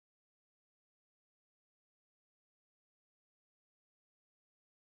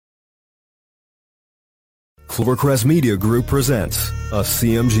Clovercrest Media Group presents a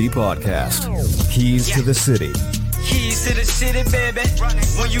CMG podcast. Keys to the City. Keys to the city, baby.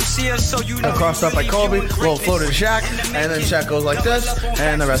 When you see us, so you know. Crossed up by Kobe, little floater to Shaq, and then Shaq goes like this,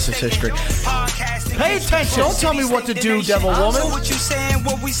 and the rest is history. Pay attention. Don't tell me what to do, devil woman. But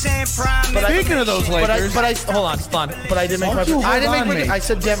speaking of those Lakers, hold on. But I didn't make my. I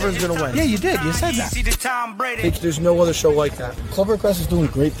said Denver's gonna win. Yeah, you did. You said that. There's no other show like that. Clovercrest is doing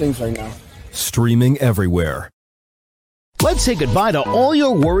great things right now. Streaming everywhere. Let's say goodbye to all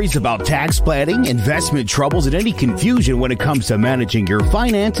your worries about tax planning, investment troubles, and any confusion when it comes to managing your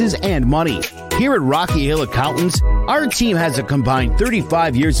finances and money. Here at Rocky Hill Accountants, our team has a combined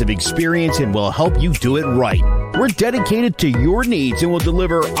 35 years of experience and will help you do it right. We're dedicated to your needs and will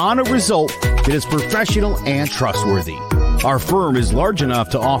deliver on a result that is professional and trustworthy. Our firm is large enough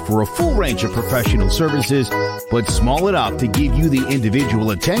to offer a full range of professional services, but small enough to give you the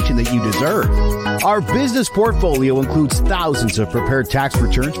individual attention that you deserve. Our business portfolio includes thousands of prepared tax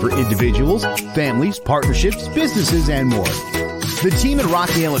returns for individuals, families, partnerships, businesses, and more. The team at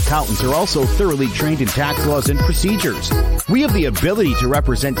Rocky Hill Accountants are also thoroughly trained in tax laws and procedures. We have the ability to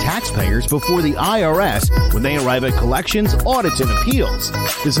represent taxpayers before the IRS when they arrive at collections, audits, and appeals.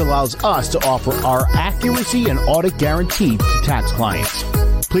 This allows us to offer our accuracy and audit guarantee to tax clients.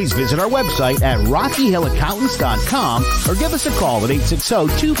 Please visit our website at rockyhillaccountants.com or give us a call at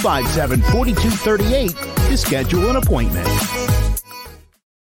 860-257-4238 to schedule an appointment.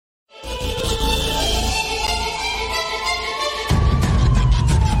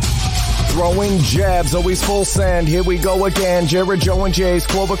 Throwing jabs, always full send. Here we go again. Jared, Joe, and Jay's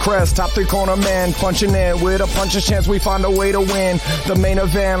Clovercrest, top three corner man, punching in with a puncher's chance. We find a way to win. The main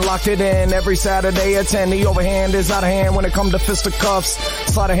event, locked it in every Saturday at 10. The overhand is out of hand when it comes to fisticuffs.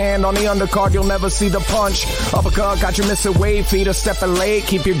 Slide a hand on the undercard, you'll never see the punch. Uppercut got you missing weight, feet are stepping late.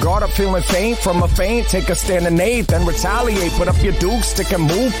 Keep your guard up, feeling faint from a feint. Take a stand and eight, then retaliate. Put up your duke, stick and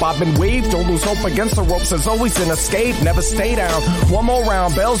move, bob and weave. Don't lose hope against the ropes. There's always an escape. Never stay down. One more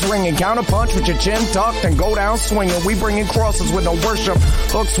round, bells ringing, counter punch with your chin tucked and go down swinging. We bringing crosses with no worship,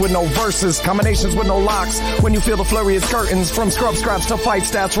 hooks with no verses, combinations with no locks. When you feel the flurry of curtains, from scrub scraps to fight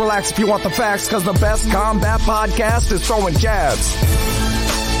stats, relax if you want the facts, cause the best combat podcast is throwing jabs.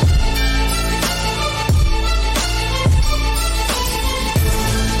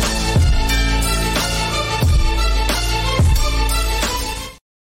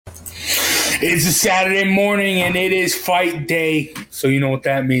 It's a Saturday morning and it is fight day, so you know what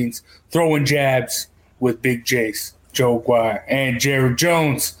that means. Throwing jabs with Big Jace, Joe Guire, and Jared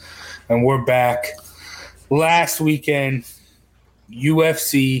Jones. And we're back. Last weekend,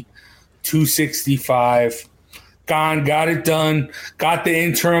 UFC 265. Got it done. Got the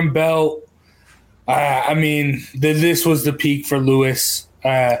interim belt. This was the peak for Lewis.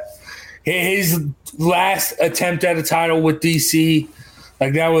 His last attempt at a title with DC,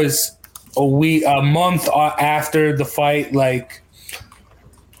 that was a month after the fight,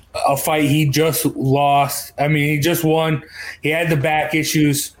 a fight he just lost. He just won. He had the back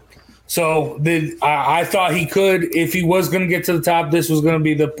issues. So I thought he could, if he was going to get to the top, this was going to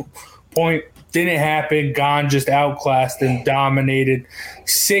be the point. Didn't happen. Gane just outclassed and dominated.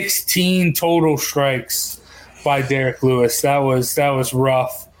 16 total strikes by Derek Lewis. That was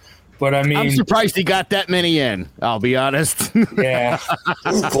rough. But I'm surprised he got that many in, I'll be honest. Yeah.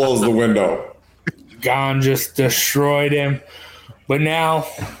 Just close the window. Gane just destroyed him. But now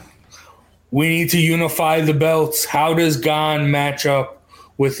we need to unify the belts. How does Gane match up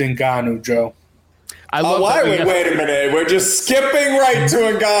with Ngannou, Joe? Wait a minute. We're just skipping right to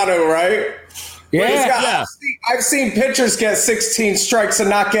Ngannou, right? Yeah. I've seen pitchers get 16 strikes and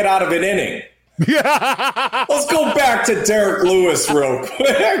not get out of an inning. Let's go back to Derek Lewis real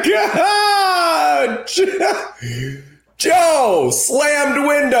quick. Joe, slammed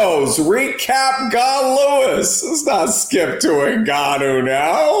windows. Recap Gane Lewis. Let's not skip to Ngannou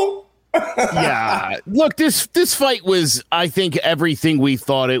now. Yeah. Look, this fight was, I think, everything we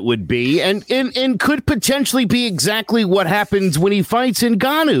thought it would be, and could potentially be exactly what happens when he fights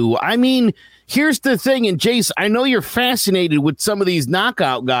Ngannou. Here's the thing, and Jace, I know you're fascinated with some of these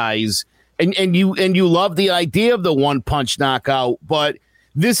knockout guys. And you love the idea of the one punch knockout, but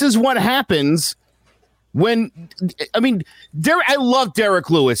this is what happens when I love Derek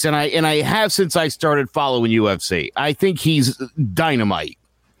Lewis, and I have since I started following UFC. I think he's dynamite.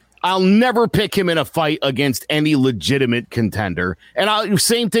 I'll never pick him in a fight against any legitimate contender. And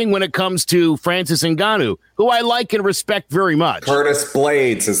same thing when it comes to Francis Ngannou, who I like and respect very much. Curtis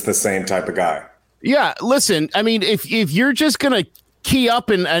Blades is the same type of guy. Yeah, listen, if you're just gonna key up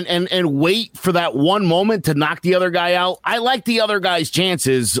and wait for that one moment to knock the other guy out, I like the other guy's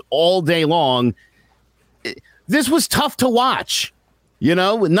chances all day long. this was tough to watch. You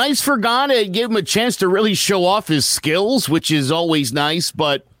know, nice for Ghana. It gave him a chance to really show off his skills, which is always nice.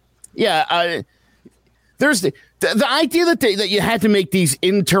 But, yeah, there's the idea that you had to make these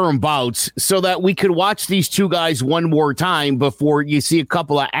interim bouts so that we could watch these two guys one more time before you see a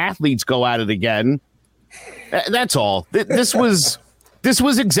couple of athletes go at it again. That's all. This was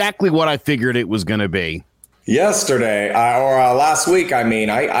exactly what I figured it was going to be. Yesterday, or last week,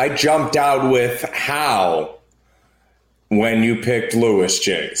 I jumped out with how when you picked Lewis,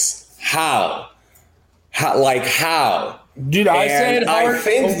 Jace. How? Dude, I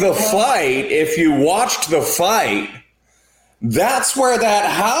think the fight, if you watched the fight, that's where that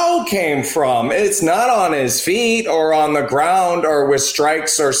how came from. It's not on his feet or on the ground or with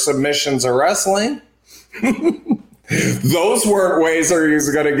strikes or submissions or wrestling. Those weren't ways that he was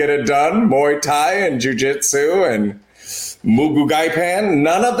going to get it done. Muay Thai and Jiu-Jitsu and Muay Gaipan,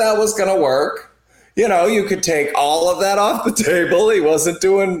 none of that was going to work. You know, you could take all of that off the table. He wasn't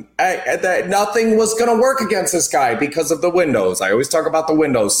doing that. Nothing was going to work against this guy because of the windows. I always talk about the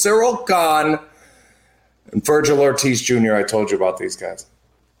windows. Ciryl Gane and Virgil Ortiz Jr. I told you about these guys.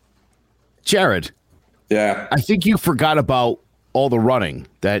 Jared. Yeah. I think you forgot about all the running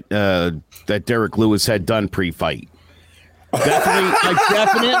that Derek Lewis had done pre-fight. I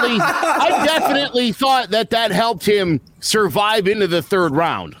definitely thought that helped him survive into the third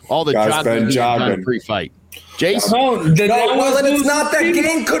round. All the jogging done pre-fight. Jason? And it's not that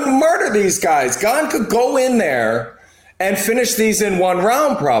Gane couldn't murder these guys. Gane could go in there and finish these in one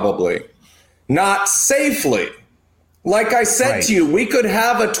round probably. Not safely. Like I said to you, we could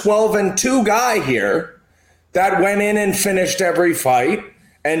have a 12-2 guy here that went in and finished every fight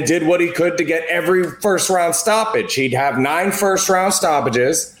and did what he could to get every first-round stoppage. He'd have 9 first-round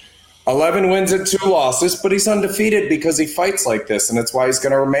stoppages, 11 wins and 2 losses, but he's undefeated because he fights like this, and that's why he's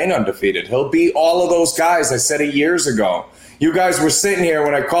going to remain undefeated. He'll beat all of those guys. I said it years ago. You guys were sitting here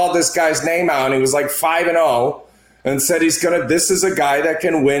when I called this guy's name out, and he was like 5-0, and said this is a guy that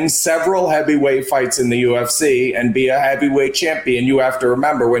can win several heavyweight fights in the UFC and be a heavyweight champion. You have to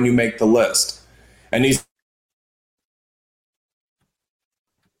remember when you make the list. And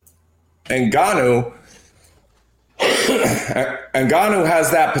Ngannou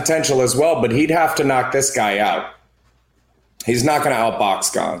has that potential as well, but he'd have to knock this guy out. He's not going to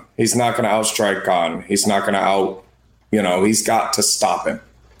outbox Gane. He's not going to outstrike Gane. He's not going to he's got to stop him.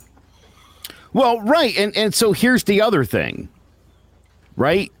 Well, right. And so here's the other thing,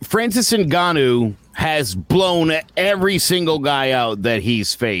 right? Francis Ngannou has blown every single guy out that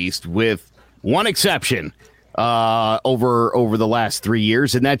he's faced with one exception. Over the last 3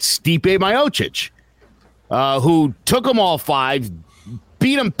 years, and that's Stipe Miocic, who took them all 5,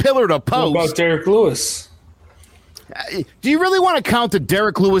 beat him pillar to post. What about Derek Lewis? Do you really want to count the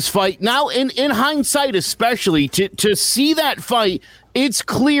Derek Lewis fight? Now, in hindsight, especially, to see that fight, it's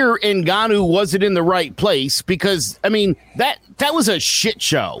clear Ngannou wasn't in the right place because, that was a shit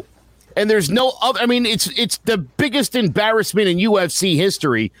show. And there's no other, it's the biggest embarrassment in UFC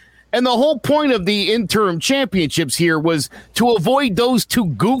history. And the whole point of the interim championships here was to avoid those two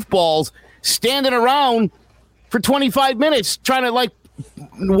goofballs standing around for 25 minutes trying to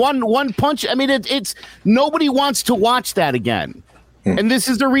one punch. It's nobody wants to watch that again. And this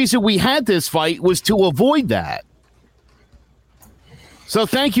is the reason we had this fight, was to avoid that. So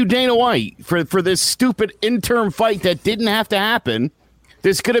thank you, Dana White, for this stupid interim fight that didn't have to happen.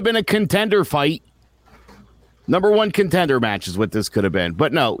 This could have been a contender fight. Number 1 contender match is what this could have been.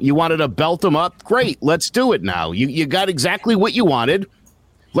 But no, you wanted to belt them up? Great, let's do it now. You got exactly what you wanted.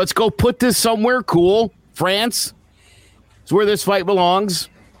 Let's go put this somewhere cool. France is where this fight belongs.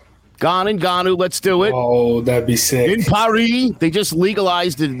 Gane and Ngannou, let's do it. Oh, that'd be sick. In Paris, they just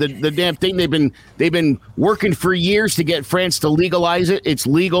legalized the damn thing. They've been working for years to get France to legalize it. It's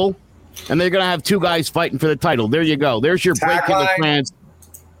legal. And they're going to have 2 guys fighting for the title. There you go. There's your break into France.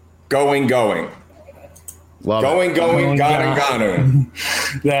 Going. Love going, Gane.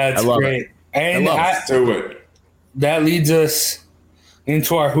 That's great. It. And let's do it. That leads us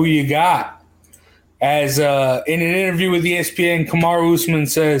into our Who You Got. As in an interview with ESPN, Kamaru Usman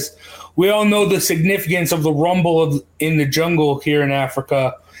says, "We all know the significance of the Rumble in the Jungle here in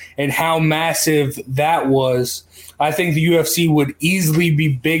Africa and how massive that was. I think the UFC would easily be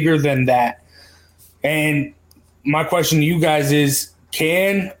bigger than that. And my question to you guys is,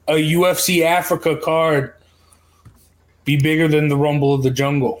 can a UFC Africa card be bigger than the Rumble of the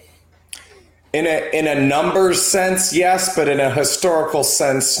Jungle?" In a numbers sense, yes, but in a historical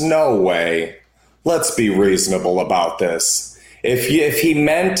sense, no way. Let's be reasonable about this. If he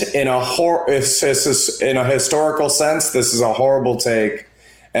meant in a historical sense, this is a horrible take,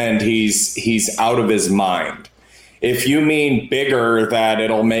 and he's out of his mind. If you mean bigger, that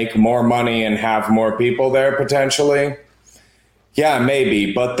it'll make more money and have more people there potentially, yeah,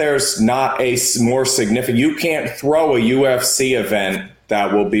 maybe. But there's not a more significant. You can't throw a UFC event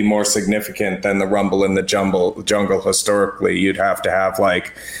that will be more significant than the Rumble in the Jungle historically. You'd have to have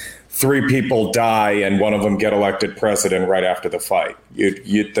like 3 people die and one of them get elected president right after the fight.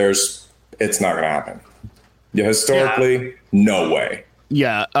 It's not going to happen. Historically, no way.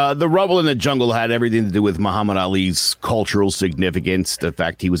 Yeah, the Rumble in the Jungle had everything to do with Muhammad Ali's cultural significance. The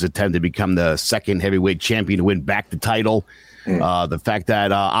fact he was attempted to become the second heavyweight champion to win back the title. The fact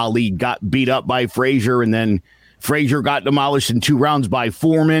that Ali got beat up by Frazier and then Frazier got demolished in 2 rounds by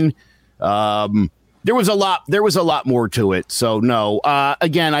Foreman. There was a lot more to it. So, no,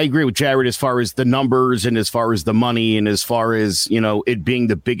 again, I agree with Jared as far as the numbers and as far as the money and as far as, it being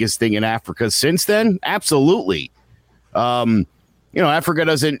the biggest thing in Africa since then. Absolutely. Africa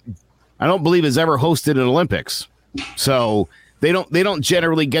I don't believe has ever hosted an Olympics. So they don't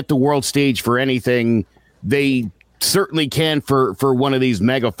generally get the world stage for anything. They certainly can for one of these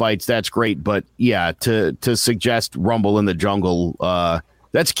mega fights. That's great. But yeah, to suggest Rumble in the Jungle,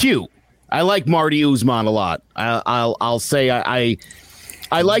 that's cute. I like Marty Usman a lot. I'll say I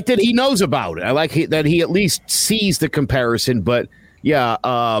like that he knows about it. I like that he at least sees the comparison. But yeah,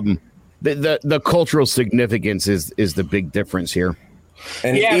 the cultural significance is the big difference here.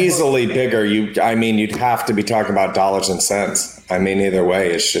 And easily bigger. You'd have to be talking about dollars and cents. Either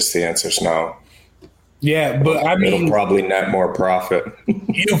way, it's just the answer's no. Yeah, but it'll probably net more profit.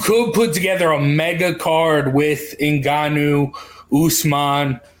 You could put together a mega card with Ngannou,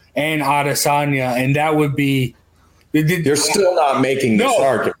 Usman, and Adesanya, and that would be. You're still not making this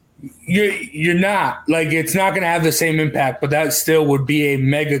argument. You're not. Like, it's not going to have the same impact, but that still would be a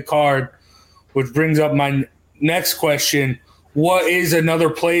mega card, which brings up my next question. What is another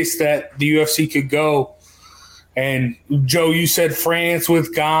place that the UFC could go? And, Joe, you said France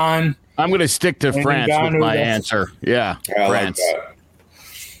with Gane. I'm going to stick to France with my answer. Yeah, France. Like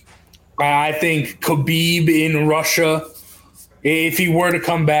that. I think Khabib in Russia. If he were to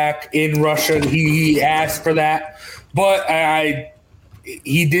come back in Russia, he asked for that. But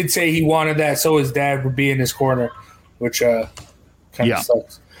he did say he wanted that, so his dad would be in his corner, which kind of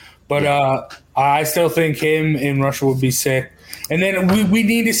sucks. But I still think him in Russia would be sick. And then we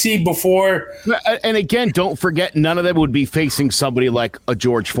need to see before. And again, don't forget, none of them would be facing somebody like a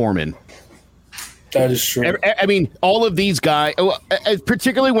George Foreman. That is true. All of these guys,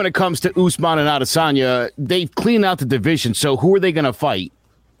 particularly when it comes to Usman and Adesanya, they've cleaned out the division. So who are they going to fight?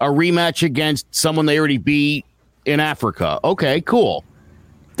 A rematch against someone they already beat in Africa. Okay, cool.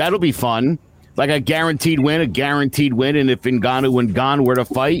 That'll be fun. Like a guaranteed win. And if Ngannou and Gane were to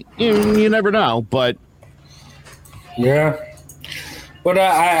fight, you never know. But yeah. But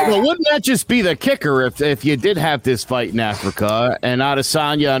wouldn't that just be the kicker if you did have this fight in Africa and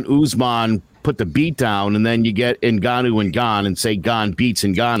Adesanya and Usman put the beat down, and then you get Ngannou and Gane and say Gane beats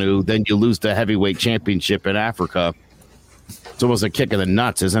Ngannou, then you lose the heavyweight championship in Africa. It's almost a kick in the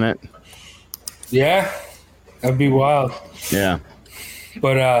nuts, isn't it? Yeah, that'd be wild. Yeah.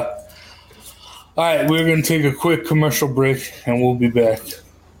 But all right, we're going to take a quick commercial break, and we'll be back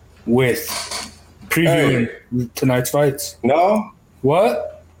with previewing tonight's fights. No?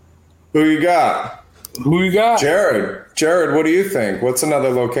 What? Who you got? Jared, what do you think? What's another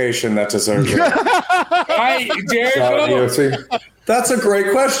location that deserves it? Hi, Jared. That's a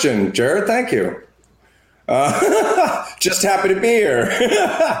great question, Jared. Thank you. Just happy to be here.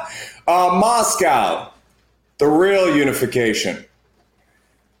 Moscow, the real unification.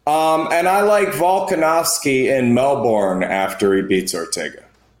 And I like Volkanovski in Melbourne after he beats Ortega.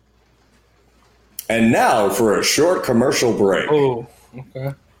 And now for a short commercial break. Oh,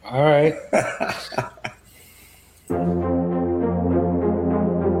 okay. All right.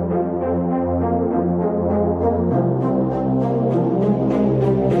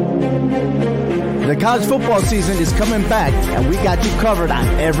 The college football season is coming back, and we got you covered on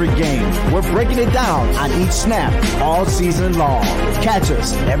every game. We're breaking it down on each snap all season long. Catch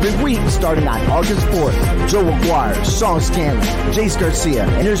us every week starting on August 4th. Joe McGuire, Sean Scanlon, Jace Garcia,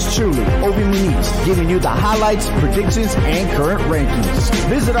 and yours truly, Obi Muniz, giving you the highlights, predictions, and current rankings.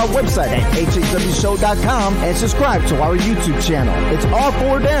 Visit our website at hhwshow.com and subscribe to our YouTube channel. It's All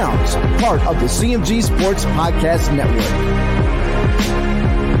Four Downs, part of the CMG Sports Podcast Network.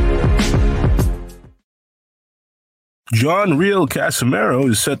 John Real Casimiro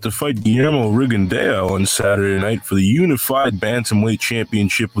is set to fight Guillermo Rigondeaux on Saturday night for the Unified Bantamweight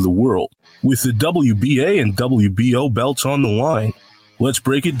Championship of the World, with the WBA and WBO belts on the line. Let's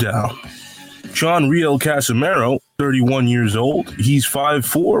break it down. John Riel Casimero, 31 years old. He's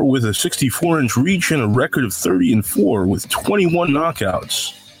 5'4" with a 64-inch reach and a record of 30-4 with 21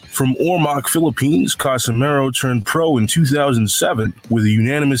 knockouts. From Ormoc, Philippines, Casimero turned pro in 2007 with a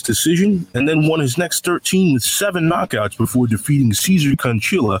unanimous decision and then won his next 13 with 7 knockouts before defeating Cesar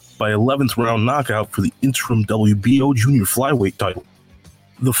Conchilla by 11th round knockout for the interim WBO junior flyweight title.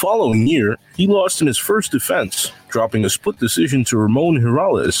 The following year, he lost in his first defense, dropping a split decision to Ramon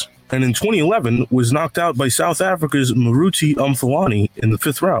Hirales, and in 2011 was knocked out by South Africa's Maruti Umthalani in the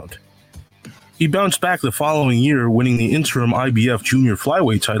 5th round. He bounced back the following year, winning the interim IBF junior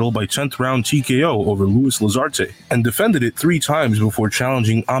flyweight title by 10th round TKO over Luis Lazarte, and defended it 3 times before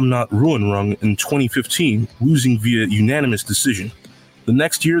challenging Amnat Ruanrung in 2015, losing via unanimous decision. The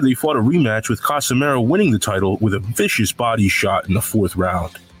next year, they fought a rematch with Casimero winning the title with a vicious body shot in the 4th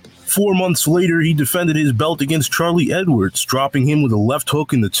round. 4 months later, he defended his belt against Charlie Edwards, dropping him with a left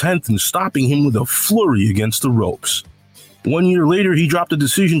hook in the 10th and stopping him with a flurry against the ropes. 1 year later, he dropped a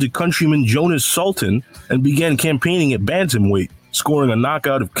decision to countryman Jonas Sultan and began campaigning at bantamweight, scoring a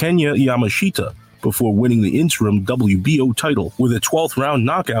knockout of Kenya Yamashita before winning the interim WBO title with a 12th round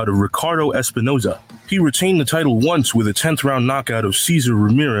knockout of Ricardo Espinoza. He retained the title once with a 10th round knockout of Cesar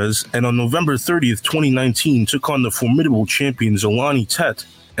Ramirez, and on November 30th, 2019, took on the formidable champion Zolani Tet.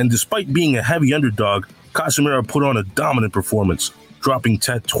 And despite being a heavy underdog, Casimero put on a dominant performance, dropping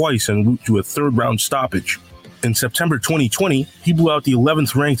Tet twice en route to a 3rd round stoppage. In September 2020, he blew out the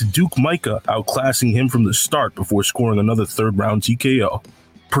 11th ranked Duke Micah, outclassing him from the start before scoring another 3rd round TKO.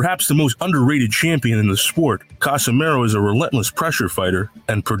 Perhaps the most underrated champion in the sport, Casimero is a relentless pressure fighter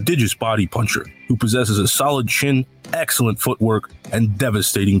and prodigious body puncher who possesses a solid chin, excellent footwork, and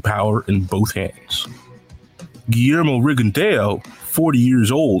devastating power in both hands. Guillermo Rigondeaux, 40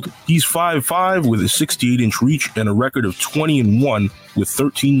 years old, he's 5'5" with a 68-inch reach and a record of 20-1 with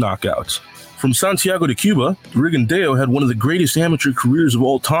 13 knockouts. From Santiago de Cuba, Rigondeaux had one of the greatest amateur careers of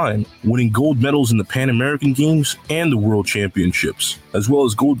all time, winning gold medals in the Pan American Games and the World Championships, as well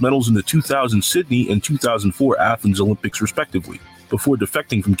as gold medals in the 2000 Sydney and 2004 Athens Olympics respectively, before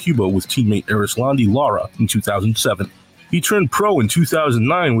defecting from Cuba with teammate Arislandi Lara in 2007. He turned pro in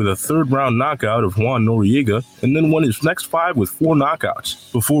 2009 with a 3rd round knockout of Juan Noriega, and then won his next 5 with 4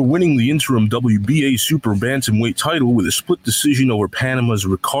 knockouts, before winning the interim WBA super bantamweight title with a split decision over Panama's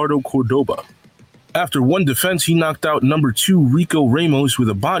Ricardo Cordoba. After one defense, he knocked out number 2 Rico Ramos with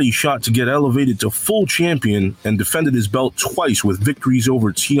a body shot to get elevated to full champion, and defended his belt twice with victories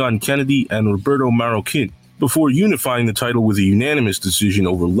over Tian Kennedy and Roberto Marroquin, before unifying the title with a unanimous decision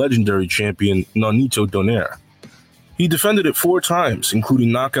over legendary champion Nonito Donaire. He defended it 4 times, including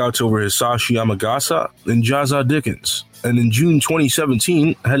knockouts over Hisashi Yamagasa and Jaza Dickens, and in June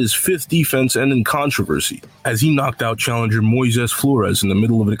 2017 had his 5th defense end in controversy, as he knocked out challenger Moises Flores in the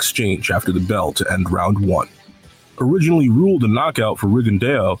middle of an exchange after the bell to end round 1. Originally ruled a knockout for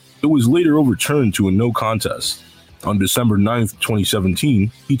Rigondeaux, it was later overturned to a no contest. On December 9,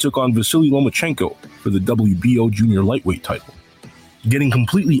 2017, he took on Vasily Lomachenko for the WBO junior lightweight title, getting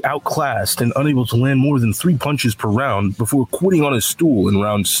completely outclassed and unable to land more than 3 punches per round before quitting on his stool in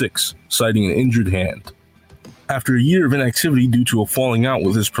round 6, citing an injured hand. After a year of inactivity due to a falling out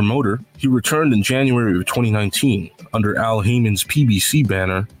with his promoter, he returned in January of 2019 under Al Heyman's PBC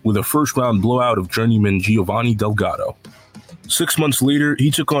banner with a 1st round blowout of journeyman Giovanni Delgado. 6 months later, he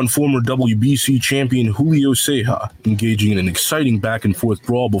took on former WBC champion Julio Ceja, engaging in an exciting back-and-forth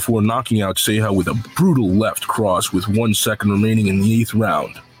brawl before knocking out Ceja with a brutal left cross with 1 second remaining in the 8th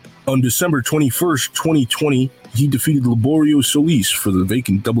round. On December 21st, 2020, he defeated Liborio Solis for the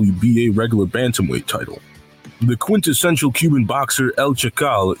vacant WBA regular bantamweight title. The quintessential Cuban boxer El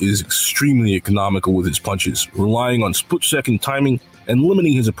Chacal is extremely economical with his punches, relying on split-second timing and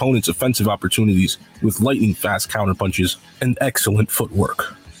limiting his opponent's offensive opportunities with lightning-fast counterpunches and excellent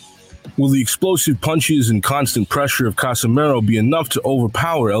footwork. Will the explosive punches and constant pressure of Casimero be enough to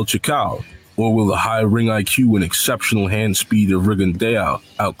overpower El Chacal, or will the high ring IQ and exceptional hand speed of Rigondeaux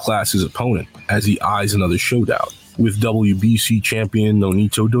outclass his opponent as he eyes another showdown with WBC champion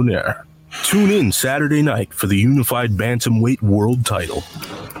Nonito Donaire? Tune in Saturday night for the unified bantamweight world title.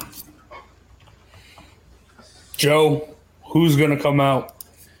 Joe, who's going to come out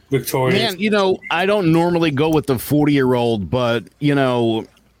victorious? Man, I don't normally go with the 40-year-old, but,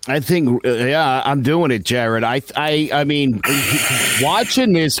 I think, I'm doing it, Jared. I mean,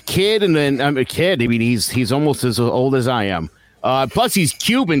 watching this kid, and then I'm a kid. I mean, he's almost as old as I am. Plus, he's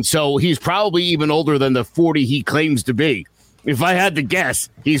Cuban, so he's probably even older than the 40 he claims to be. If I had to guess,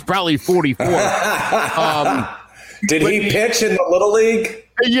 he's probably 44. Did he pitch in the Little League?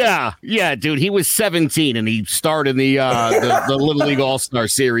 Yeah, dude. He was 17 and he started the Little League All-Star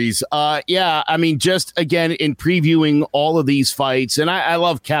Series. Yeah, I mean, just again in previewing all of these fights, and I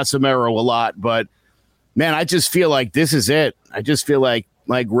love Casimero a lot, but man, I just feel like this is it. I just feel like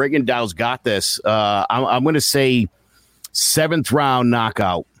Rigondeaux's got this. I'm going to say 7th round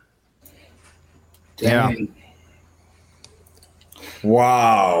knockout. Dang. Yeah.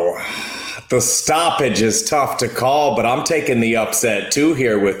 Wow. The stoppage is tough to call, but I'm taking the upset too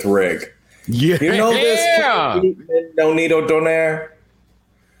here with Rig. Yeah. You know this Nonito Donaire?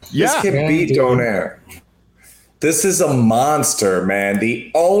 This kid beat Donaire. This is a monster, man.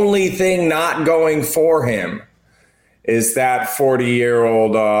 The only thing not going for him is that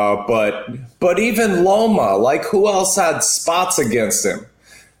 40-year-old, but even Loma, like who else had spots against him?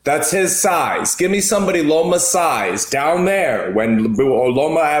 That's his size. Give me somebody Loma's size down there when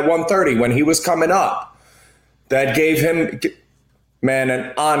Loma at 130 when he was coming up. That gave him, man,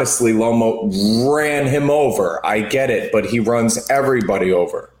 and honestly, Loma ran him over. I get it, but he runs everybody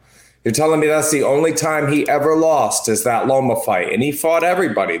over. You're telling me that's the only time he ever lost is that Loma fight, and he fought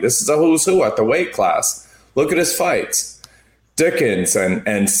everybody. This is a who's who at the weight class. Look at his fights. Dickens and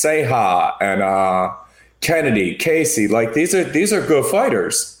Seha and Kennedy, Casey, like these are good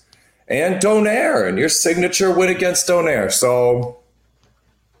fighters, and Donaire, and your signature win against Donaire. So,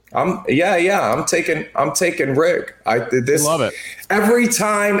 I'm taking Rig. I love it. Every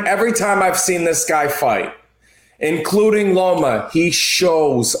time I've seen this guy fight, including Loma, he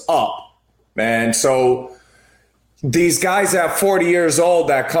shows up, man. So these guys at 40 years old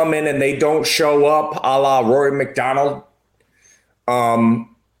that come in and they don't show up, a la Rory McDonald.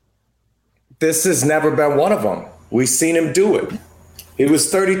 This has never been one of them. We've seen him do it. He was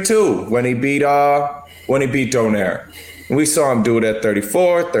 32 when he beat Donaire. We saw him do it at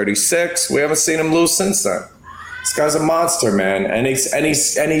 34, 36. We haven't seen him lose since then. This guy's a monster, man. And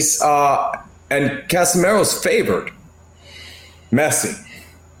Casimero's favored. Messi.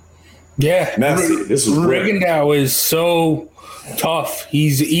 Yeah. Messi. This is Rigondeaux is so tough.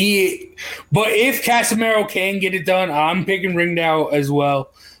 But if Casimero can get it done, I'm picking Rigondeaux as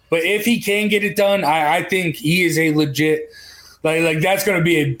well. But if he can get it done, I think he is a legit, like that's going to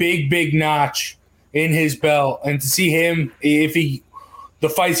be a big notch in his belt. And to see him, the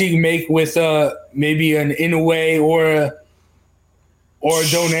fights he can make with maybe an Inoue or a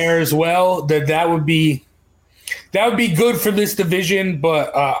Donaire as well, that would be good for this division.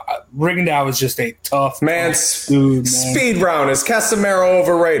 But Rigondeaux is just a tough man. Dude, man. Speed round, is Casimero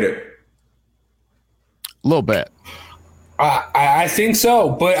overrated? A little bit. I think so,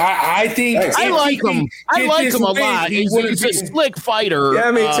 but I think I like him. I like him a lot. He's a slick fighter.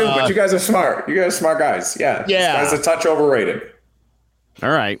 Yeah, me too. But you guys are smart. You guys are smart guys. Yeah. This guy's a touch overrated. All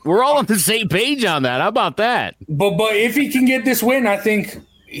right, we're all on the same page on that. How about that? But if he can get this win, I think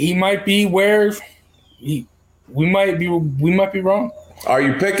he might be where we might be wrong. Are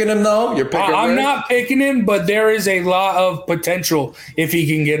you picking him though? You're picking. I'm not picking him, but there is a lot of potential if he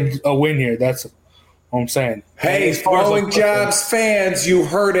can get a win here. That's what I'm saying. Hey, Throwing Jabs fans, you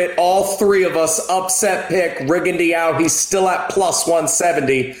heard it. All three of us upset pick Rigondeaux. He's still at plus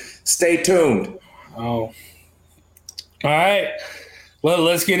 170. Stay tuned. Oh. All right. Well,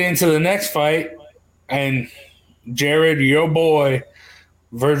 let's get into the next fight. And Jared, your boy,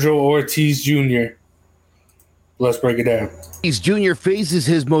 Virgil Ortiz Jr. Let's break it down. Ortiz Jr. faces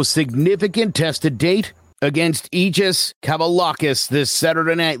his most significant test to date against Aegis Kavaliauskas this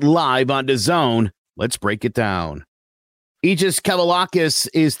Saturday Night Live on DAZN. Let's break it down. Aegis Kavaliauskas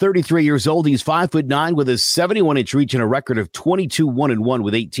is 33 years old. He's 5'9" with a 71-inch reach and a record of 22-1-1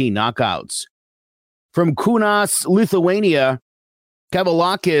 with 18 knockouts. From Kaunas, Lithuania,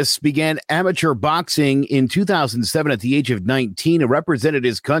 Kavaliauskas began amateur boxing in 2007 at the age of 19 and represented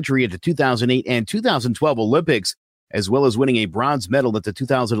his country at the 2008 and 2012 Olympics, as well as winning a bronze medal at the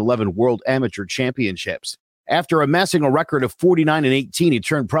 2011 World Amateur Championships. After amassing a record of 49-18, he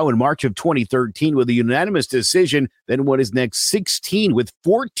turned pro in March of 2013 with a unanimous decision, then won his next 16 with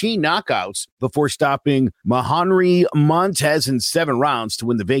 14 knockouts before stopping Mahanri Montez in 7 rounds to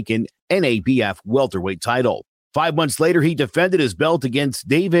win the vacant NABF welterweight title. 5 months later, he defended his belt against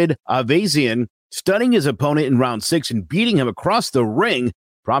David Avazian, stunning his opponent in round 6 and beating him across the ring,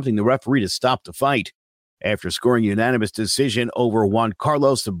 prompting the referee to stop the fight. After scoring a unanimous decision over Juan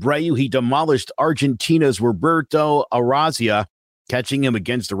Carlos Abreu, he demolished Argentina's Roberto Arrazia, catching him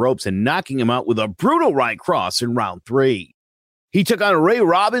against the ropes and knocking him out with a brutal right cross in round 3. He took on Ray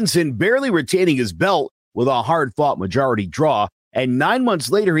Robinson, barely retaining his belt with a hard-fought majority draw, and 9 months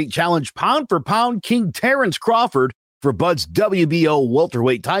later, he challenged pound-for-pound King Terrence Crawford for Bud's WBO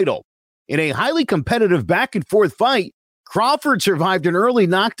welterweight title. In a highly competitive back-and-forth fight, Crawford survived an early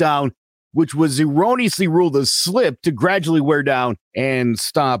knockdown, which was erroneously ruled a slip, to gradually wear down and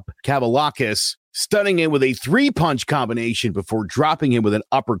stop Kavaliauskas, stunning him with a 3-punch combination before dropping him with an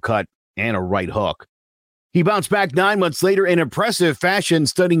uppercut and a right hook. He bounced back 9 months later in impressive fashion,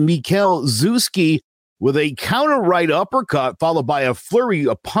 stunning Mikhail Zuzki with a counter right uppercut, followed by a flurry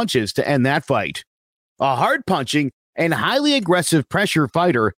of punches to end that fight. A hard-punching and highly aggressive pressure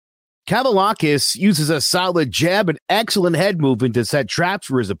fighter, Kavaliauskas uses a solid jab and excellent head movement to set traps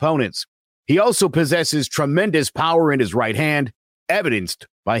for his opponents. He also possesses tremendous power in his right hand, evidenced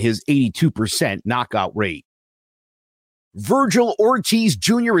by his 82% knockout rate. Virgil Ortiz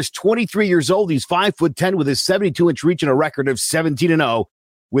Jr. is 23 years old. He's 5'10" with his 72-inch reach and a record of 17-0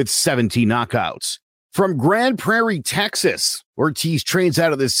 with 17 knockouts. From Grand Prairie, Texas, Ortiz trains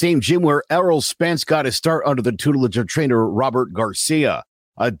out of the same gym where Errol Spence got his start under the tutelage of trainer Robert Garcia.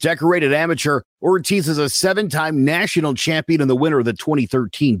 A decorated amateur, Ortiz is a 7-time national champion and the winner of the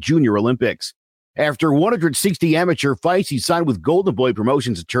 2013 Junior Olympics. After 160 amateur fights, he signed with Golden Boy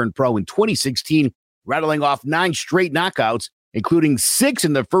Promotions and turned pro in 2016, rattling off 9 straight knockouts, including 6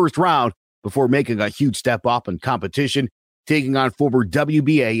 in the first round, before making a huge step up in competition, taking on former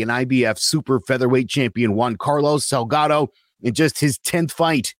WBA and IBF super featherweight champion Juan Carlos Salgado in just his 10th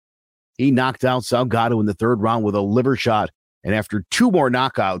fight. He knocked out Salgado in the 3rd round with a liver shot, and after 2 more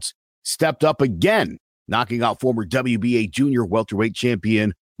knockouts, stepped up again, knocking out former WBA junior welterweight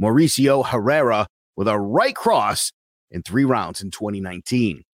champion Mauricio Herrera with a right cross in 3 rounds in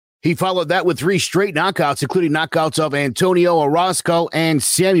 2019. He followed that with 3 straight knockouts, including knockouts of Antonio Orozco and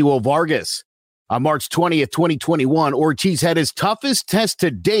Samuel Vargas. On March 20th, 2021, Ortiz had his toughest test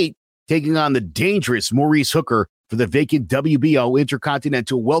to date, taking on the dangerous Maurice Hooker for the vacant WBO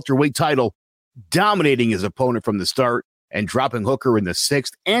Intercontinental Welterweight title, dominating his opponent from the start and dropping Hooker in the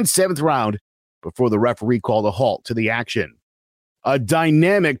 6th and 7th round before the referee called a halt to the action. A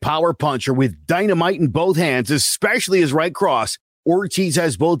dynamic power puncher with dynamite in both hands, especially his right cross, Ortiz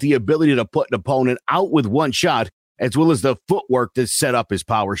has both the ability to put an opponent out with 1 shot, as well as the footwork to set up his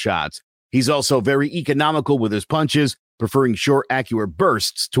power shots. He's also very economical with his punches, preferring short, accurate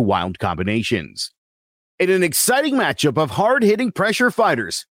bursts to wild combinations. In an exciting matchup of hard-hitting pressure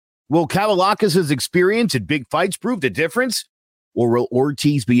fighters, will Kavaliauskas' experience in big fights prove the difference? Or will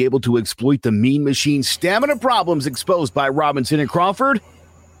Ortiz be able to exploit the Mean Machine's stamina problems exposed by Robinson and Crawford?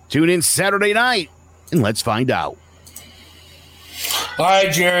 Tune in Saturday night, and let's find out. All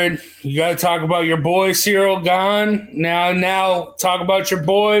right, Jared, you got to talk about your boy Cyril Gane. Now talk about your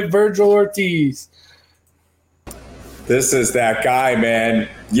boy Virgil Ortiz. This is that guy, man.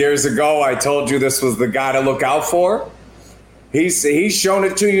 Years ago, I told you this was the guy to look out for. He's shown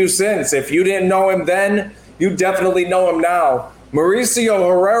it to you since. If you didn't know him then, you definitely know him now. Mauricio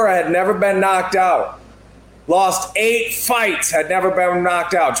Herrera had never been knocked out. Lost 8 fights, had never been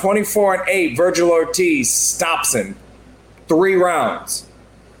knocked out. 24-8, Virgil Ortiz stops him. 3 rounds.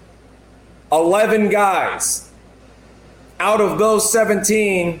 11 guys. Out of those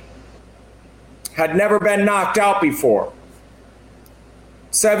 17 had never been knocked out before.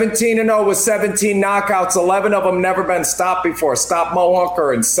 17-0 with 17 knockouts. 11 of them never been stopped before. Stopped Mo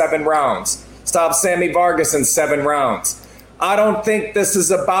Hooker in 7 rounds. Stopped Sammy Vargas in 7 rounds. I don't think this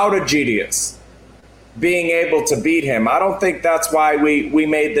is about Egidijus being able to beat him. I don't think that's why we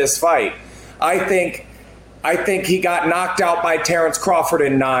made this fight. I think he got knocked out by Terrence Crawford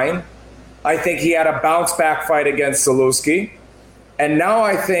in 9. I think he had a bounce back fight against Zalewski. And now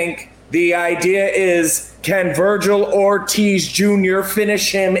I think the idea is, can Virgil Ortiz Jr.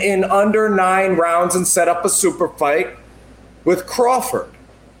 finish him in under 9 rounds and set up a super fight with Crawford?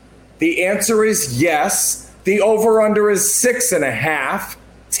 The answer is yes. The over-under is 6.5.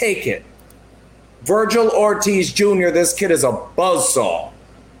 Take it. Virgil Ortiz Jr., this kid is a buzzsaw.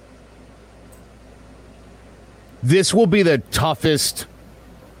 This will be the toughest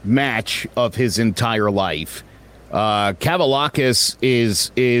match of his entire life. Kavaliauskas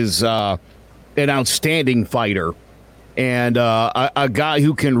is an outstanding fighter and a guy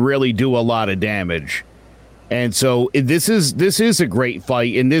who can really do a lot of damage. And so this is a great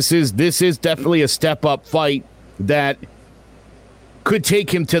fight, and this is definitely a step up fight that could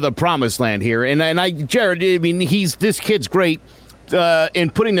take him to the promised land here. And Jared, I mean, this kid's great.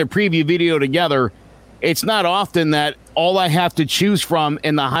 In putting their preview video together, it's not often that all I have to choose from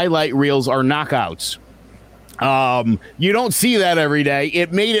in the highlight reels are knockouts. You don't see that every day.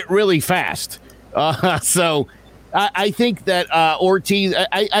 It made it really fast. So I think that Ortiz,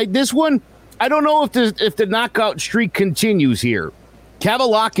 this one, I don't know if the knockout streak continues here.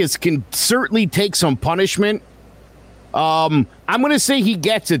 Kavaliauskas can certainly take some punishment I'm going to say he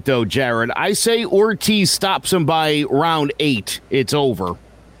gets it, though, Jared. I say Ortiz stops him by round 8. It's over.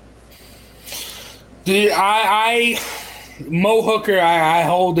 Dude, Mo Hooker, I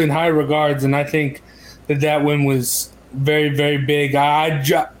hold in high regards, and I think that win was very, very big.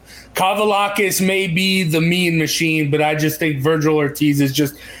 Kavaliakis may be the mean machine, but I just think Virgil Ortiz is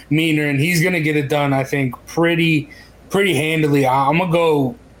just meaner, and he's going to get it done, I think, pretty handily. I'm going to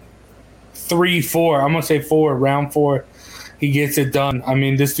go 3-4. I'm going to say 4, round 4. He gets it done. I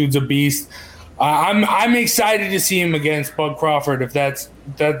mean, this dude's a beast. I'm excited to see him against Bud Crawford. If that's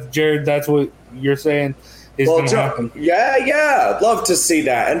Jared, that's what you're saying is going to happen. Yeah, I'd love to see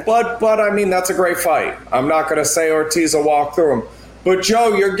that. And Bud, I mean, that's a great fight. I'm not going to say Ortiz will walk through him. But,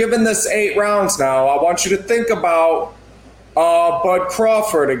 Joe, you're giving this 8 rounds now. I want you to think about Bud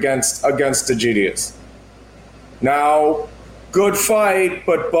Crawford against Demetrius. Now, good fight,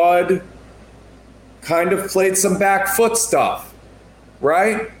 but Bud kind of played some back foot stuff,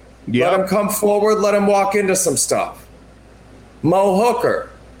 right? Yep. Let him come forward, let him walk into some stuff. Mo Hooker,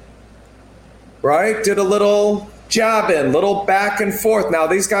 right? Did a little jab in, little back and forth. Now,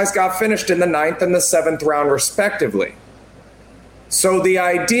 these guys got finished in the 9th and the 7th round, respectively. So the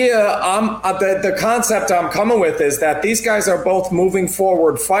idea, the concept I'm coming with is that these guys are both moving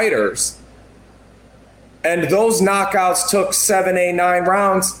forward fighters. And those knockouts took 7, 8, 9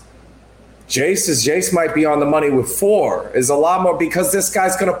 rounds. Jace might be on the money with 4. Is a lot more because this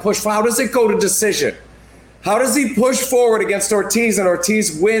guy's going to push. How does it go to decision? How does he push forward against Ortiz and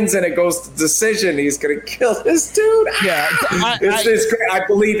Ortiz wins and it goes to decision? He's going to kill this dude. Yeah, it's great. I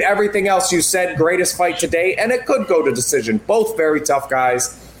believe everything else you said. Greatest fight today, and it could go to decision. Both very tough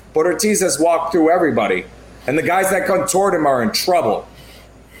guys, but Ortiz has walked through everybody, and the guys that come toward him are in trouble.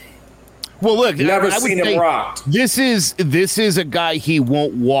 Well, look, never seen him rocked. This is a guy he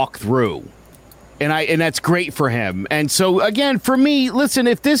won't walk through. And that's great for him. And so, again, for me, listen,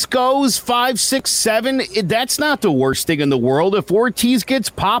 if this goes 5, 6, 7, that's not the worst thing in the world. If Ortiz gets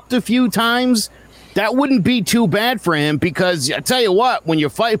popped a few times, that wouldn't be too bad for him because I tell you what, when you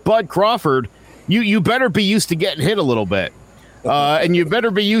fight Bud Crawford, you better be used to getting hit a little bit. And you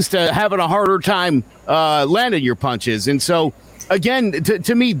better be used to having a harder time landing your punches. And so, again,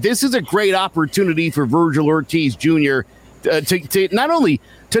 to me, this is a great opportunity for Virgil Ortiz Jr. to not only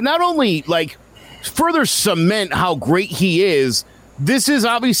like further cement how great he is. This is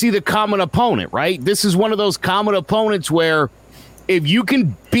obviously the common opponent, right? This is one of those common opponents where if you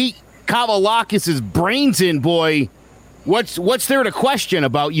can beat Kavaliakis' brains in, boy, what's there to question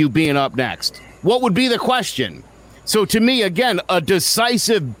about you being up next? What would be the question? So to me, again, a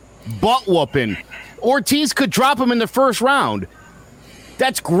decisive butt whooping. Ortiz could drop him in the first round.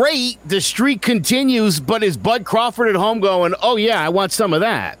 That's great. The streak continues, but is Bud Crawford at home going, oh yeah, I want some of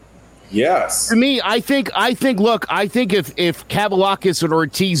that? Yes. For me, I think if Kavaliakis and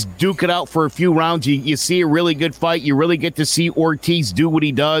Ortiz duke it out for a few rounds, you see a really good fight. You really get to see Ortiz do what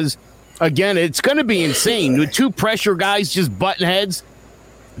he does. Again, it's going to be insane. With 2 pressure guys just butting heads,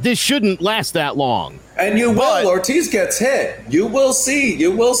 this shouldn't last that long. And Ortiz gets hit. You will see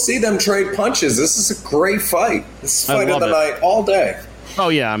them trade punches. This is a great fight. This is fight of the night all day. Oh,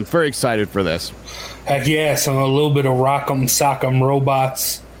 yeah, I'm very excited for this. Heck yeah, so a little bit of rock'em sock'em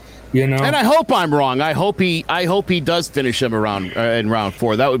robots. You know, and I hope I'm wrong. I hope he does finish him around in round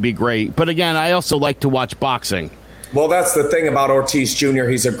 4. That would be great. But again, I also like to watch boxing. Well, that's the thing about Ortiz Jr.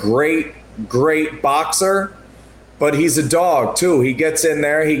 He's a great boxer, but he's a dog too. He gets in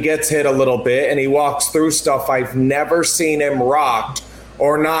there, he gets hit a little bit, and he walks through stuff. I've never seen him rocked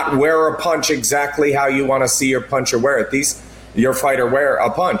or not wear a punch exactly how you want to see your puncher wear it. Your fighter wear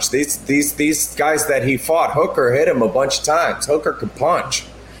a punch. These guys that he fought, Hooker hit him a bunch of times. Hooker could punch.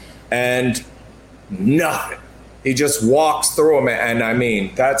 And nothing. He just walks through him. And I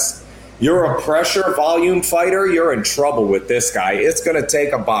mean, you're a pressure volume fighter. You're in trouble with this guy. It's going to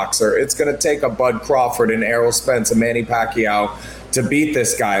take a boxer. It's going to take a Bud Crawford and Errol Spence and Manny Pacquiao to beat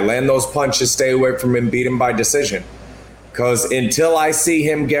this guy. Land those punches, stay away from him, beat him by decision. Because until I see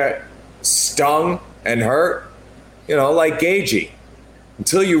him get stung and hurt, like Gagey,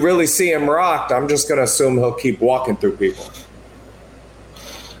 until you really see him rocked, I'm just going to assume he'll keep walking through people.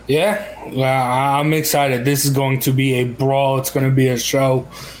 Yeah, I'm excited. This is going to be a brawl. It's going to be a show.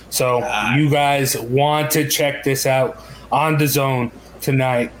 So you guys want to check this out on DAZN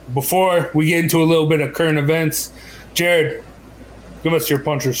tonight. Before we get into a little bit of current events, Jared, give us your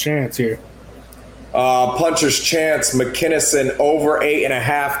puncher's chance here. Puncher's chance, McKinnison over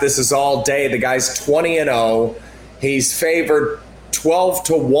 8.5. This is all day. The guy's 20-0. He's favored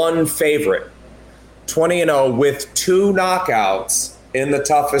 12-1 favorite. 20-0 with 2 knockouts. in the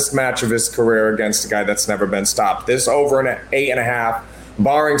toughest match of his career against a guy that's never been stopped. This over an 8.5,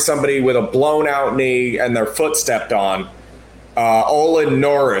 barring somebody with a blown out knee and their foot stepped on. Olin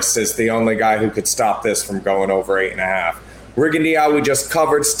Norris is the only guy who could stop this from going over 8.5. Rigondeaux we just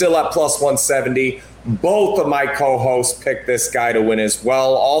covered, still at plus 170. Both of my co-hosts picked this guy to win as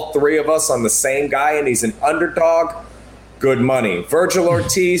well. All three of us on the same guy, and he's an underdog. Good money. Virgil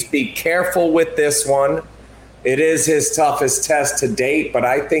Ortiz, be careful with this one. It is his toughest test to date, but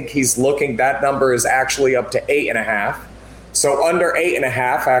I think he's looking, that number is actually up to 8.5. So under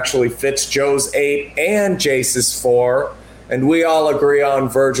 8.5 actually fits Joe's 8 and Jace's 4. And we all agree on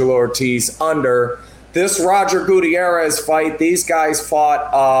Virgil Ortiz under. This Roger Gutierrez fight, these guys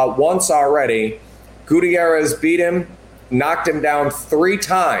fought once already. Gutierrez beat him, knocked him down 3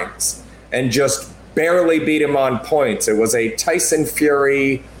 times, and just barely beat him on points. It was a Tyson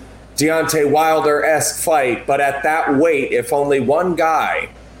Fury, Deontay Wilder-esque fight, but at that weight, if only one guy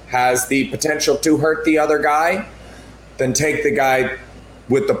has the potential to hurt the other guy, then take the guy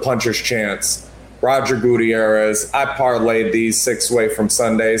with the puncher's chance. Roger Gutierrez. I parlayed these 6-way from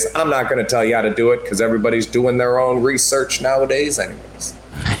Sundays. I'm not going to tell you how to do it because everybody's doing their own research nowadays anyways.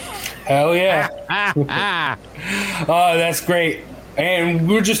 Hell yeah. Oh, that's great. And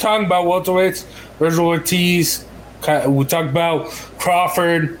we were just talking about welterweights, Virgil Ortiz. We talked about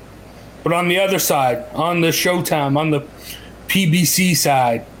Crawford. But on the other side, on the Showtime, on the PBC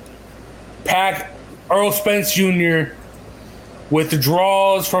side, Errol Spence Jr. with the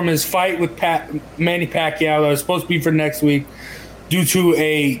draws from his fight with Manny Pacquiao that was supposed to be for next week due to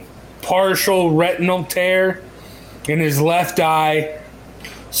a partial retinal tear in his left eye.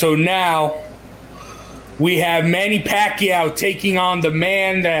 So now we have Manny Pacquiao taking on the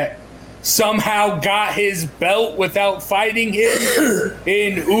man that somehow got his belt without fighting him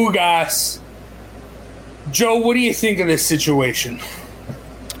in Ugas. Joe, what do you think of this situation?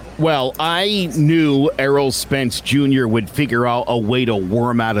 Well, I knew Errol Spence Jr. would figure out a way to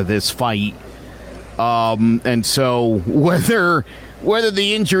worm out of this fight. And so whether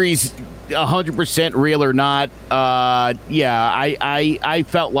the injury's 100% real or not, I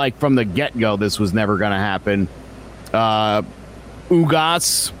felt like from the get-go this was never going to happen.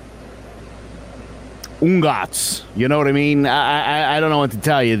 Ugas, you know what I mean? I don't know what to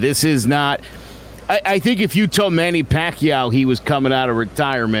tell you. This is not... I think if you told Manny Pacquiao he was coming out of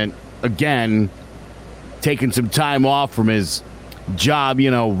retirement, again, taking some time off from his job,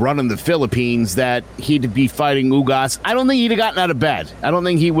 running the Philippines, that he'd be fighting Ugas, I don't think he'd have gotten out of bed. I don't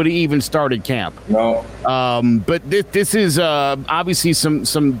think he would have even started camp. No. But this is obviously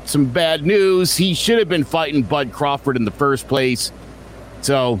some bad news. He should have been fighting Bud Crawford in the first place.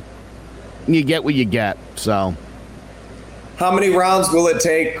 So you get what you get. So how many rounds will it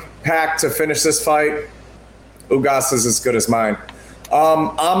take Pac to finish this fight? Ugas is as good as mine.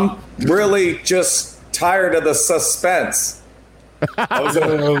 I'm really just tired of the suspense. That was a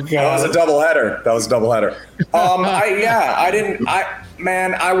doubleheader.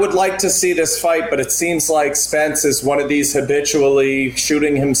 I would like to see this fight, but it seems like Spence is one of these habitually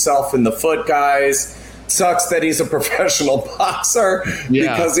shooting himself in the foot guys. Sucks that he's a professional boxer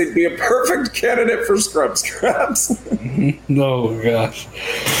because he'd be a perfect candidate for scrub scraps. No, gosh.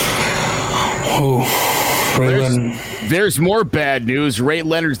 There's more bad news. Ray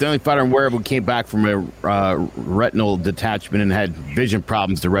Leonard's the only fighter I'm aware of who came back from a retinal detachment and had vision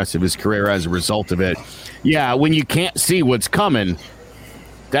problems the rest of his career as a result of it. Yeah, when you can't see what's coming,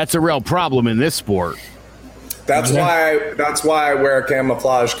 that's a real problem in this sport. That's why I wear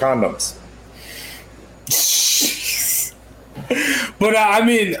camouflage condoms. But I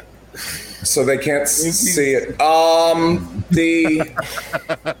mean, so they can't see it.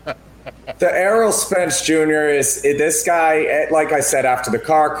 The Errol Spence Jr. is this guy. Like I said, after the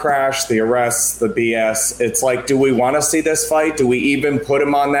car crash, the arrests, the BS. It's like, do we want to see this fight? Do we even put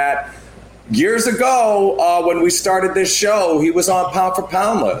him on that? Years ago, when we started this show, he was on pound for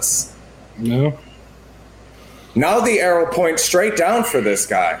pound list. No. Now the arrow points straight down for this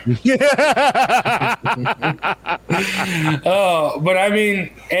guy. But I mean,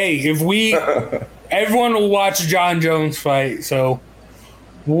 hey, everyone will watch John Jones fight, so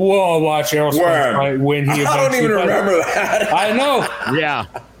we'll all watch Errol Spence fight when he. I don't even remember that. I know. Yeah.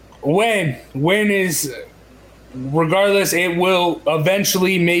 When is, regardless, it will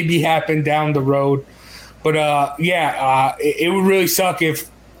eventually maybe happen down the road, but it would really suck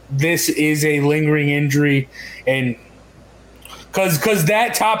if this is a lingering injury, and because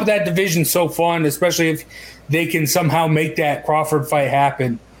that top of that division is so fun, especially if they can somehow make that Crawford fight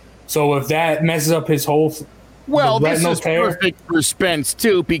happen. So if that messes up his whole Well, this is perfect for Spence,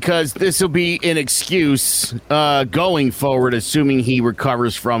 too, because this will be an excuse going forward, assuming he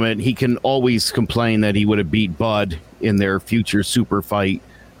recovers from it. He can always complain that he would have beat Bud in their future super fight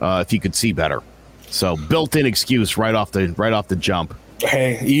if he could see better. So, built-in excuse right off the jump.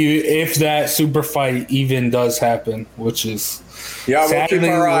 Hey, if that super fight even does happen, which is... Yeah, we'll keep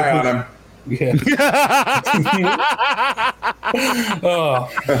our eye on him. Yeah. Oh.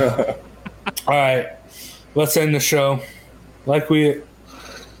 All right. Let's end the show.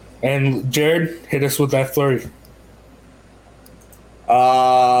 And Jared, hit us with that flurry.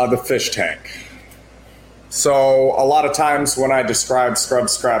 The fish tank. So a lot of times when I describe Scrub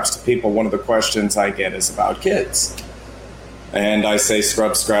Scraps to people, one of the questions I get is about kids. And I say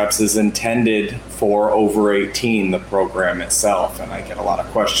Scrub Scraps is intended for over 18, the program itself. And I get a lot of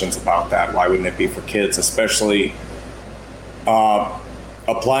questions about that. Why wouldn't it be for kids, especially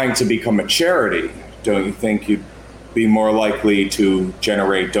applying to become a charity? Don't you think you'd be more likely to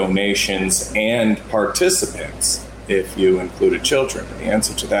generate donations and participants if you included children? And the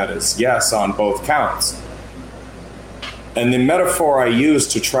answer to that is yes on both counts. And the metaphor I use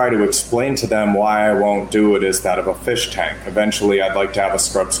to try to explain to them why I won't do it is that of a fish tank. Eventually, I'd like to have a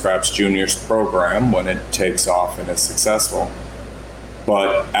Scrub Scraps Juniors program when it takes off and is successful.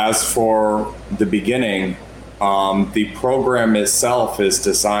 But as for the beginning, the program itself is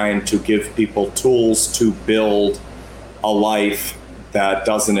designed to give people tools to build a life that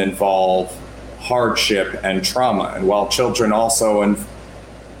doesn't involve hardship and trauma. And while children also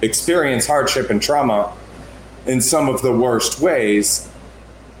experience hardship and trauma in some of the worst ways,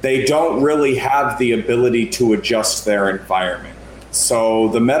 they don't really have the ability to adjust their environment. So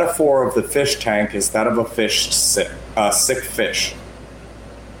the metaphor of the fish tank is that of a sick fish.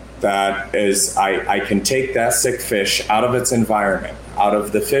 That is, I can take that sick fish out of its environment, out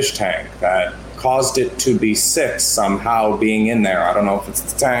of the fish tank that caused it to be sick somehow being in there. I don't know if it's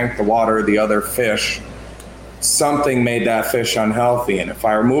the tank, the water, the other fish. Something made that fish unhealthy. And if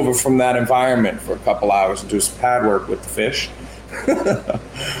I remove it from that environment for a couple hours and do some pad work with the fish,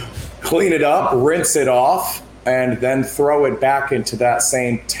 clean it up, rinse it off, and then throw it back into that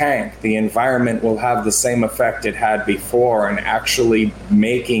same tank, the environment will have the same effect it had before, and actually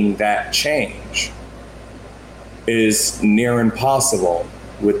making that change is near impossible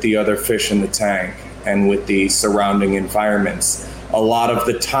with the other fish in the tank and with the surrounding environments. A lot of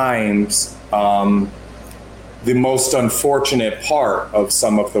the times, the most unfortunate part of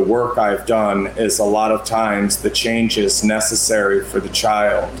some of the work I've done is a lot of times the changes necessary for the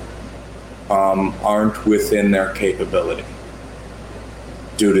child aren't within their capability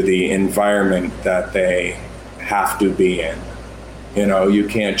due to the environment that they have to be in. You know, you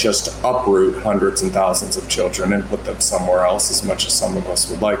can't just uproot hundreds and thousands of children and put them somewhere else as much as some of us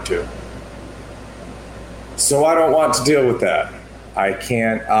would like to. So I don't want to deal with that. I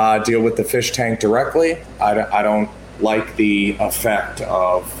can't deal with the fish tank directly. I don't like the effect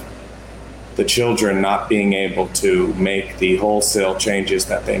of the children not being able to make the wholesale changes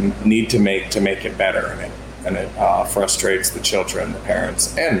that they need to make it better, and it frustrates the children, the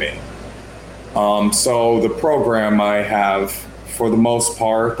parents, and me. So the program I have, for the most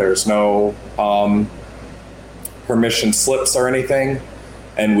part, there's no permission slips or anything,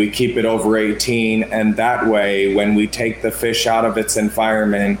 and we keep it over 18, and that way, when we take the fish out of its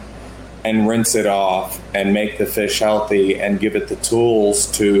environment and rinse it off and make the fish healthy and give it the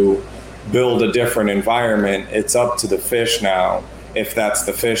tools to build a different environment, it's up to the fish now if that's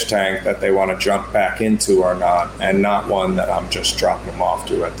the fish tank that they want to jump back into or not, and not one that I'm just dropping them off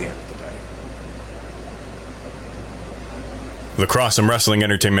to at the end of the day. The Cross'em Wrestling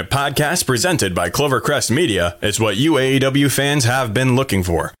Entertainment Podcast, presented by Clovercrest Media, is what you AEW fans have been looking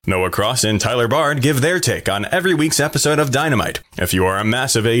for. Noah Cross and Tyler Bard give their take on every week's episode of Dynamite. If you are a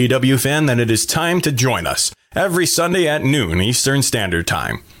massive AEW fan, then it is time to join us every Sunday at noon Eastern Standard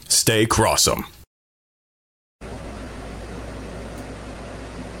Time. Stay Cross'em.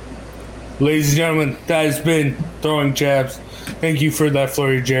 Ladies and gentlemen, that has been Throwing Jabs. Thank you for that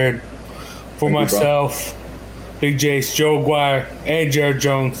flurry, Jared. For myself, Big Jace, Joe Aguirre, and Jared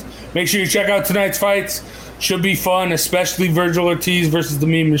Jones. Make sure you check out tonight's fights. Should be fun, especially Virgil Ortiz versus the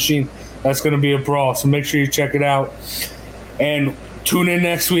Mean Machine. That's going to be a brawl, so make sure you check it out. And tune in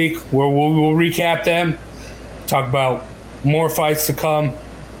next week where we'll recap them, talk about more fights to come,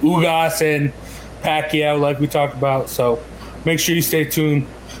 Ugas and Pacquiao like we talked about. So make sure you stay tuned.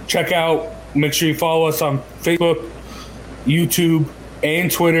 Make sure you follow us on Facebook, YouTube, and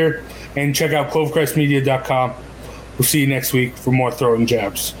Twitter, and check out clovercrestmedia.com. We'll see you next week for more Throwing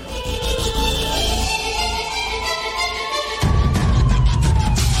Jabs.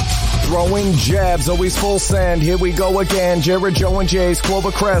 Throwing jabs, always full send. Here we go again. Jared, Joe, and Jay's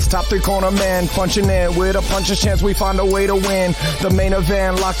Clovercrest, top three corner man. Punching in with a puncher's chance, we find a way to win. The main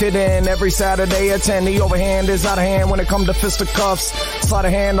event, locked it in every Saturday at 10. The overhand is out of hand when it comes to fisticuffs. Slide a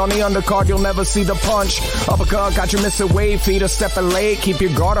hand on the undercard, you'll never see the punch. Uppercut, got you missing weight, feet are stepping late. Keep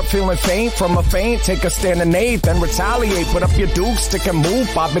your guard up, feeling faint from a feint. Take a stand and eight, then retaliate. Put up your duke, stick and move,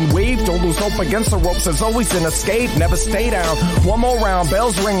 bob and weave. Don't lose hope against the ropes, there's always an escape. Never stay down. One more round,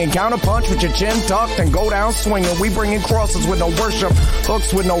 bells ringing, counter punch with your chin tucked and go down swinging. We bringing crosses with no worship,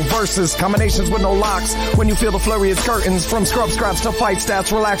 hooks with no verses, combinations with no locks. When you feel the flurry of curtains, from scrub scraps to fight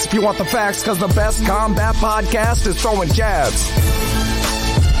stats, relax if you want the facts, cause the best combat podcast is Throwing Jabs.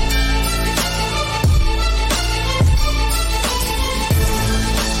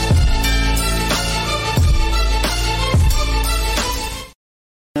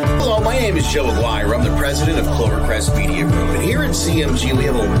 My name is Joe Aguirre. I'm the president of Clovercrest Media Group. And here at CMG, we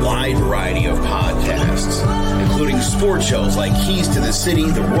have a wide variety of podcasts, including sports shows like Keys to the City,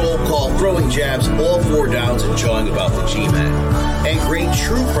 The Roll Call, Throwing Jabs, All Four Downs, and Jawing About the G-Men. And great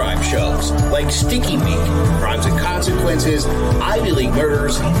true crime shows like Stinky Week, Crimes and Consequences, Ivy League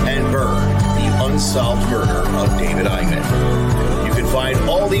Murders, and Burn, the unsolved murder of David Eichmann. You can find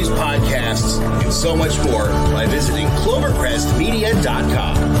all these podcasts and so much more by visiting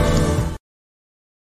clovercrestmedia.com.